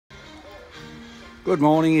Good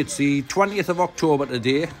morning, it's the 20th of October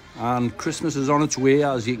today and Christmas is on its way,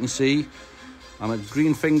 as you can see. I'm at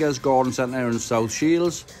Greenfingers Garden Centre in South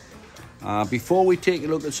Shields. Before we take a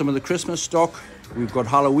look at some of the Christmas stock, we've got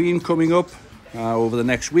Halloween coming up over the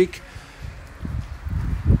next week.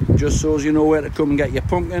 Just so as you know where to come and get your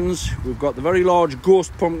pumpkins, we've got the very large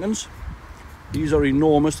ghost pumpkins. These are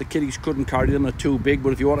enormous, the kiddies couldn't carry them, they're too big,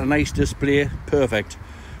 but if you want a nice display, perfect.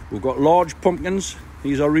 We've got large pumpkins,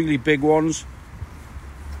 these are really big ones.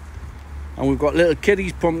 And we've got little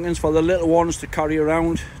kiddies pumpkins for the little ones to carry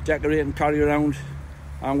around, decorate and carry around.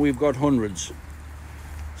 And we've got hundreds.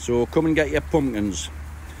 So come and get your pumpkins.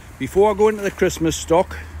 Before I go into the Christmas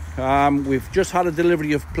stock, we've just had a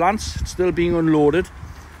delivery of plants. It's still being unloaded.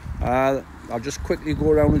 I'll just quickly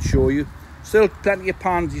go around and show you. Still plenty of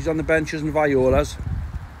pansies on the benches and violas.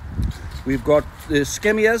 We've got the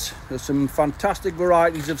skimmias. There's some fantastic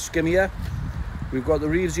varieties of skimmia. We've got the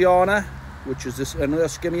Reevesiana, which is another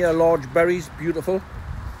skimmia, large berries, beautiful.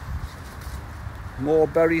 More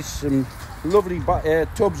berries, some lovely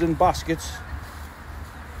tubs and baskets.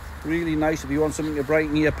 Really nice if you want something to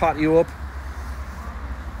brighten your patio up.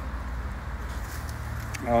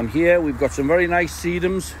 On here we've got some very nice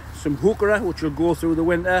sedums, some heuchera, which will go through the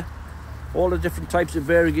winter. All the different types of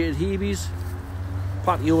variegated hebes,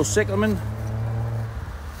 patio cyclamen.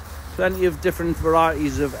 Plenty of different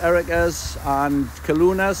varieties of ericas and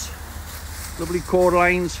calunas. Lovely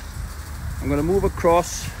cordlines. I'm going to move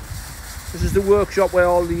across. This is the workshop where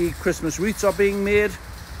all the Christmas wreaths are being made.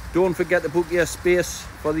 Don't forget to book your space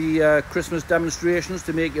for the Christmas demonstrations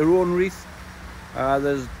to make your own wreath.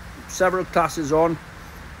 There's several classes on.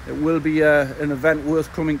 It will be an event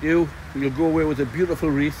worth coming to. You'll go away with a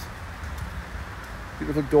beautiful wreath.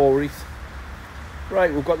 Beautiful door wreath.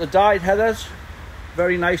 Right, we've got the dyed heathers.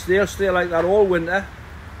 Very nice. They'll stay like that all winter.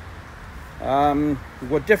 We've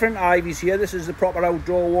got different ivies here. This is the proper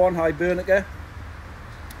outdoor one, Hibernica.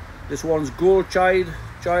 This one's gold child.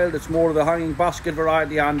 It's more of the hanging basket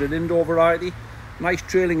variety and an indoor variety. Nice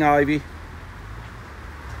trailing ivy.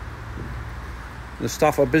 The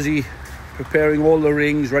staff are busy preparing all the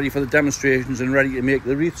rings, ready for the demonstrations and ready to make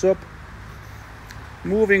the wreaths up.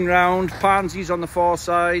 Moving round, pansies on the far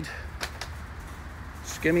side.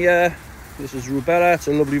 Skimmia. This is rubella. It's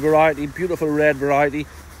a lovely variety, beautiful red variety.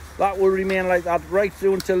 That will remain like that right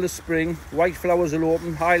through until the spring. White flowers will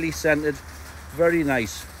open, highly scented, very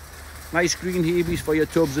nice. Nice green hebes for your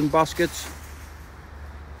tubs and baskets.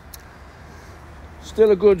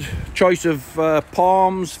 Still a good choice of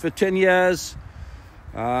palms, photinias.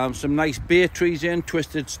 Some nice bay trees in,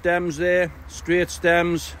 twisted stems there, straight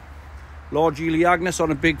stems. Large Elaeagnus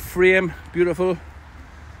on a big frame, beautiful.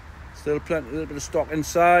 Still a little bit of stock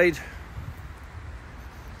inside.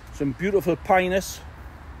 Some beautiful pinus.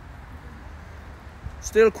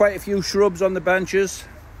 Still quite a few shrubs on the benches.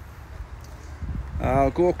 I'll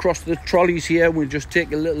go across to the trolleys here and we'll just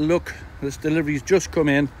take a little look. This delivery's just come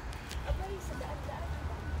in.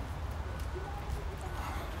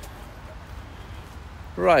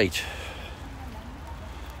 Right.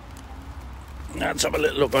 Let's have a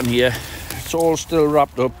little look on here. It's all still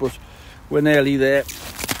wrapped up, but we're nearly there.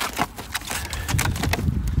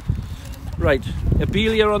 Right,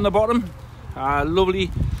 Abelia on the bottom. Lovely.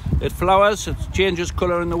 It flowers, it changes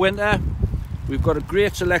colour in the winter. We've got a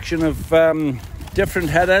great selection of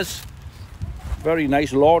different heathers. Very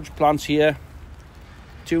nice large plants here.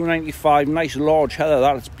 £2.95, nice large heather,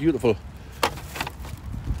 that's beautiful.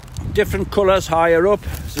 Different colours higher up,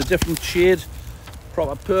 it's a different shade,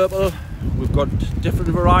 proper purple. We've got different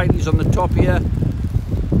varieties on the top here.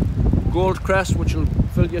 Gold crest, which will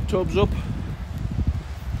fill your tubs up.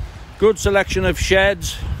 Good selection of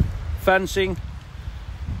sheds, fencing,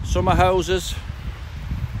 summer houses.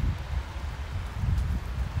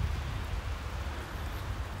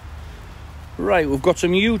 Right, we've got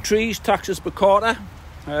some yew trees, Taxus baccata,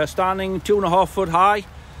 standing 2.5 foot high.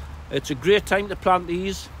 It's a great time to plant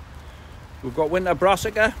these. We've got winter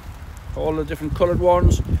brassica, all the different coloured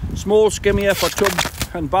ones. Small skimmia for tub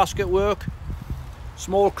and basket work.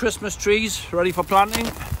 Small Christmas trees ready for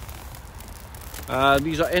planting.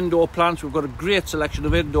 These are indoor plants. We've got a great selection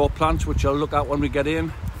of indoor plants, which I'll look at when we get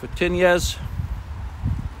in. Photinias.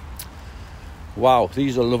 Wow,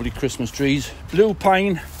 these are lovely Christmas trees. Blue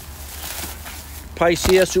pine.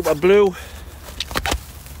 Picea super blue.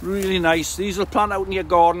 Really nice. These will plant out in your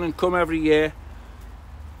garden and come every year.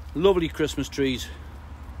 Lovely Christmas trees.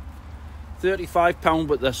 £35,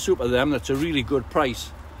 but they're super them. That's a really good price.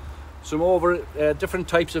 Some different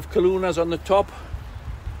types of calunas on the top.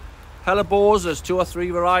 Hellebores, there's 2 or 3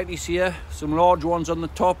 varieties here. Some large ones on the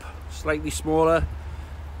top, slightly smaller.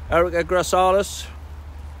 Erica grassalis.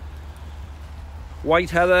 white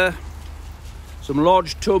heather, some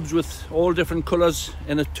large tubs with all different colours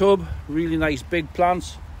in a tub, really nice big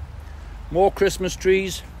plants, more Christmas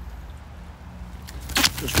trees.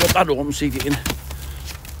 Just flip that open, see if you can.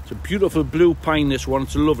 It's a beautiful blue pine, this one,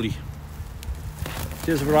 it's lovely.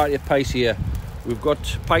 There's a variety of Picea. We've got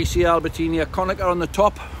Picea albertina conica on the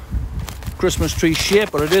top, Christmas tree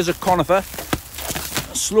shape, but it is a conifer.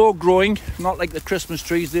 Slow growing, not like the Christmas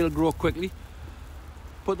trees, they'll grow quickly.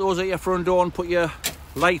 Put those at your front door and put your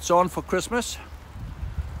lights on for Christmas.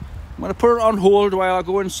 I'm going to put it on hold while I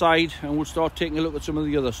go inside and we'll start taking a look at some of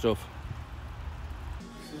the other stuff.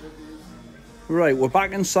 Right, we're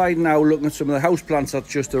back inside now looking at some of the houseplants that's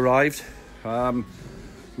just arrived.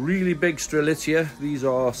 Really big strelitzia. These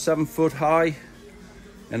are 7 foot high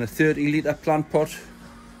in a 30-litre plant pot.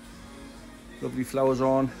 Lovely flowers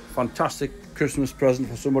on. Fantastic Christmas present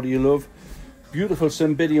for somebody you love. Beautiful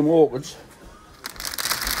cymbidium orchids.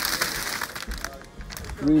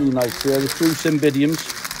 Really nice there, the true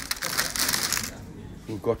cymbidiums.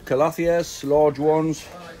 We've got Calathias, large ones.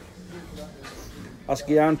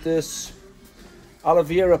 Ascianthus. Aloe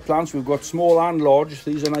vera plants, we've got small and large.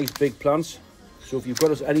 These are nice big plants. So if you've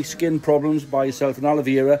got any skin problems, buy yourself an aloe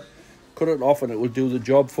vera, cut it off and it will do the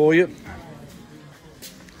job for you.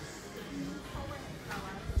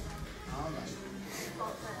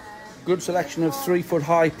 Good selection of 3 foot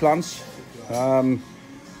high plants.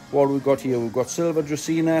 What have we got here? We've got silver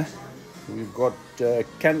dracaena, we've got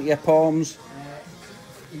Kentia palms,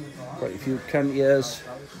 quite a few Kentias,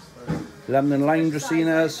 lemon and lime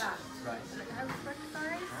dracaenas.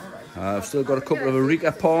 I've still got a couple of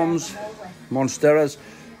Areca palms, monsteras,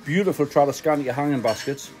 beautiful Tradescantia hanging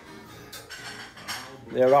baskets.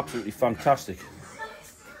 They're absolutely fantastic.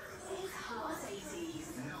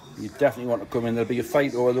 You definitely want to come in. There'll be a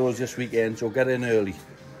fight over those this weekend, so get in early.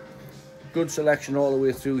 Good selection all the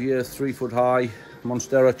way through here, 3 foot high,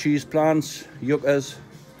 monstera cheese plants, yuccas.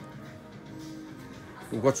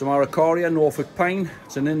 We've got some Araucaria, Norfolk pine.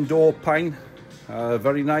 It's an indoor pine,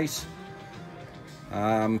 very nice.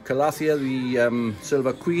 Calathea, the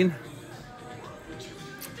silver queen.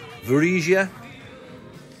 Varesia,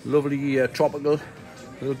 lovely tropical.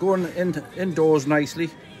 It'll go indoors nicely.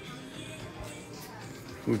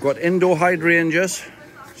 We've got indoor hydrangeas,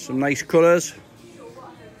 some nice colours.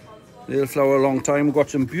 They'll flower a long time. We've got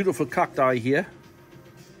some beautiful cacti here.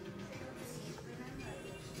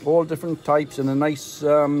 All different types in a nice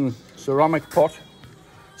ceramic pot.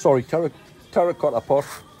 Sorry, terracotta pot.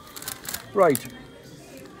 Right.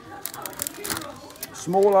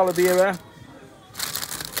 Small aloe vera.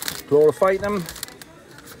 Chlorophytum.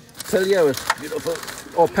 Pilia is beautiful.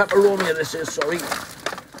 Oh, peperomia this is, sorry.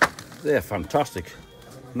 They're fantastic.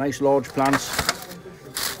 Nice large plants.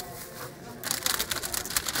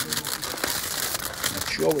 Not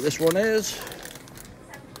sure what this one is.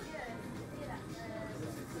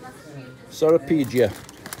 Ceropegia.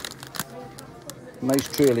 Nice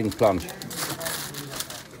trailing plant.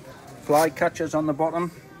 Fly catchers on the bottom.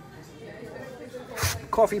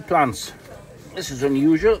 Coffee plants. This is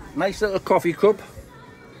unusual. Nice little coffee cup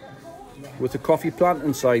with a coffee plant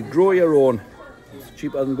inside. Grow your own. It's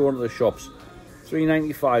cheaper than going to the shops.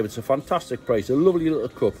 $3.95. It's a fantastic price. A lovely little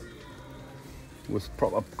cup with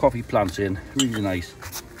proper coffee plants in. Really nice.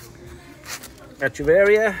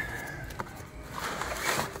 Echeveria.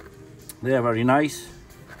 They're very nice.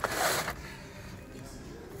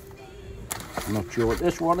 I'm not sure what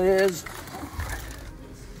this one is.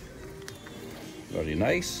 Very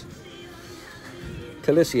nice.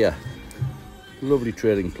 Calicia. Lovely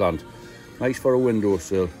trailing plant. Nice for a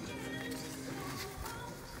windowsill.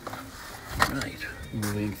 Right,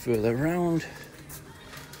 moving further around.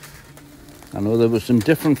 I know there were some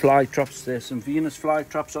different fly traps. There's some Venus fly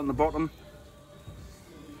traps on the bottom.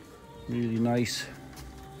 Really nice.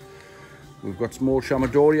 We've got small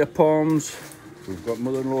Chamadoria palms. We've got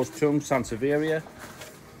mother-in-law's tongue, Sansevieria.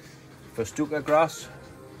 Festuca grass.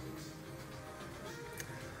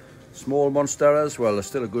 Small monsteras, well, they're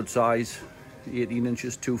still a good size. 18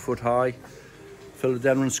 inches, 2 foot high.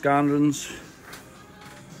 Philodendron scandrons.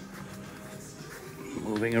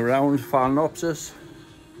 Moving around, Phalaenopsis,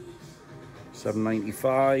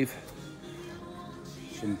 $7.95.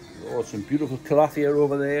 Some beautiful Calathea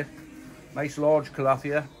over there. Nice large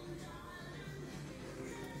Calathea.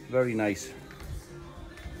 Very nice.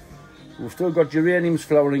 We've still got geraniums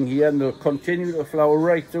flowering here and they'll continue to flower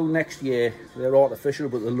right through next year. They're artificial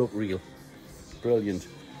but they look real. Brilliant.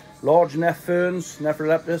 Large neph ferns,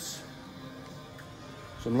 Nephroleptus.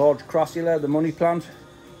 Some large crassula, the money plant.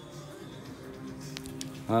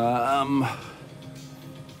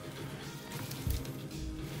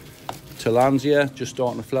 Tillandsia, just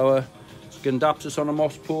starting to flower. Scindapsus on a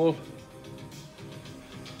moss pole.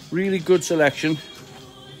 Really good selection.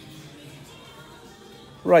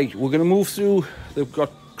 Right, we're going to move through. They've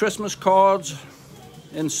got Christmas cards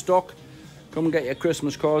in stock. Come and get your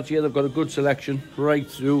Christmas cards here. They've got a good selection right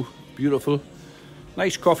through. Beautiful.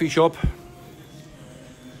 Nice coffee shop.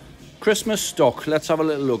 Christmas stock. Let's have a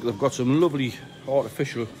little look. They've got some lovely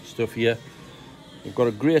artificial stuff here. They've got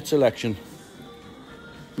a great selection.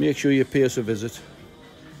 Make sure you pay us a visit.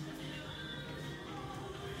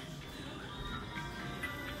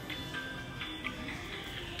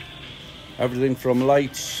 Everything from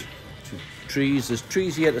lights to trees. There's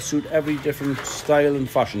trees here to suit every different style and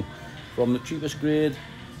fashion. From the cheapest grade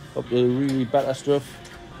up to the really better stuff.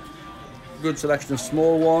 Good selection of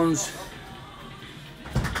small ones.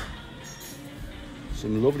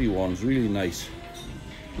 Some lovely ones, really nice.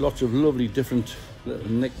 Lots of lovely different little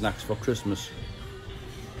knickknacks for Christmas.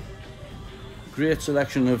 Great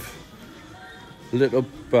selection of lit up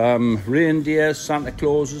reindeers, Santa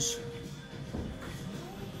Clauses.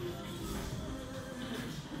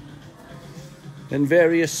 In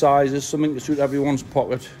various sizes, something to suit everyone's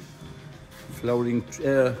pocket. Flowering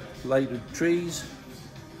lighted trees.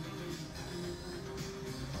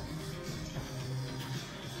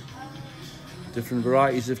 Different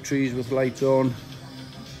varieties of trees with lights on.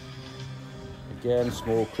 Again,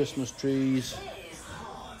 small Christmas trees.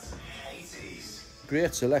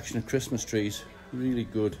 Great selection of Christmas trees, really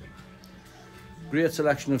good. Great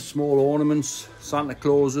selection of small ornaments, Santa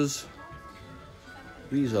Clauses.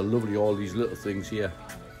 These are lovely, all these little things here.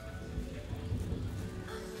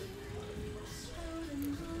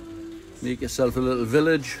 Make yourself a little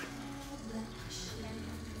village.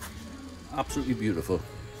 Absolutely beautiful.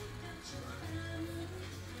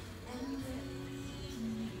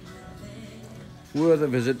 Worth a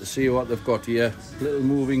visit to see what they've got here. Little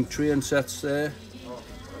moving train sets there.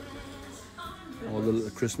 All the little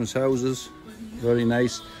Christmas houses. Very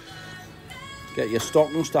nice. Get your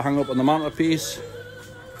stockings to hang up on the mantelpiece.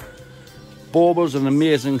 Baubles, an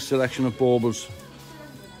amazing selection of baubles.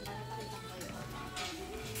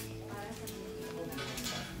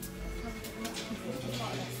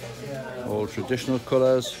 All traditional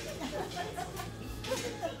colours.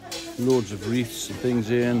 Loads of wreaths and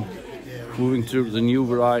things in. Moving through to the new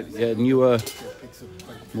variety, newer,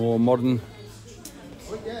 more modern.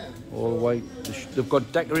 All white. They've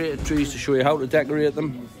got decorated trees to show you how to decorate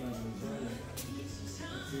them.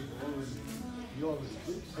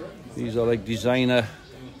 These are like designer,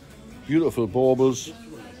 beautiful baubles.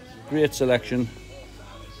 Great selection.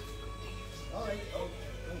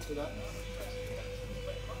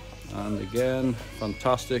 And again,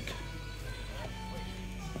 fantastic.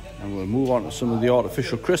 And we'll move on to some of the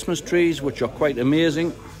artificial Christmas trees, which are quite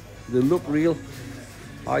amazing. They look real.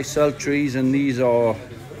 I sell trees and these are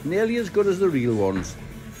nearly as good as the real ones.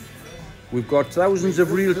 We've got thousands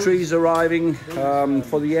of real trees arriving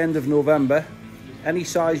for the end of November. Any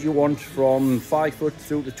size you want, from 5 foot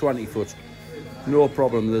through to 20 foot. No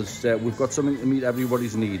problem. We've got something to meet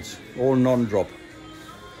everybody's needs. All non-drop.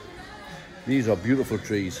 These are beautiful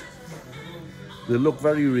trees. They look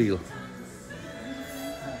very real.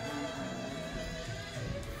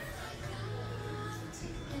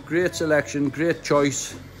 Great selection, great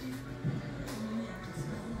choice.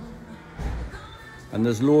 And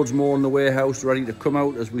there's loads more in the warehouse ready to come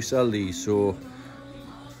out as we sell these, so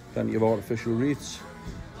plenty of artificial wreaths.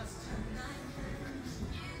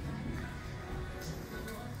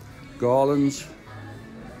 Garlands.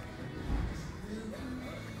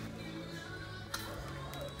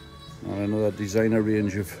 And another designer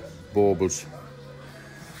range of baubles.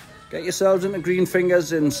 Get yourselves into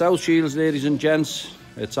Greenfingers in South Shields, ladies and gents.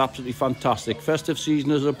 It's absolutely fantastic. Festive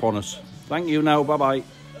season is upon us. Thank you now. Bye-bye.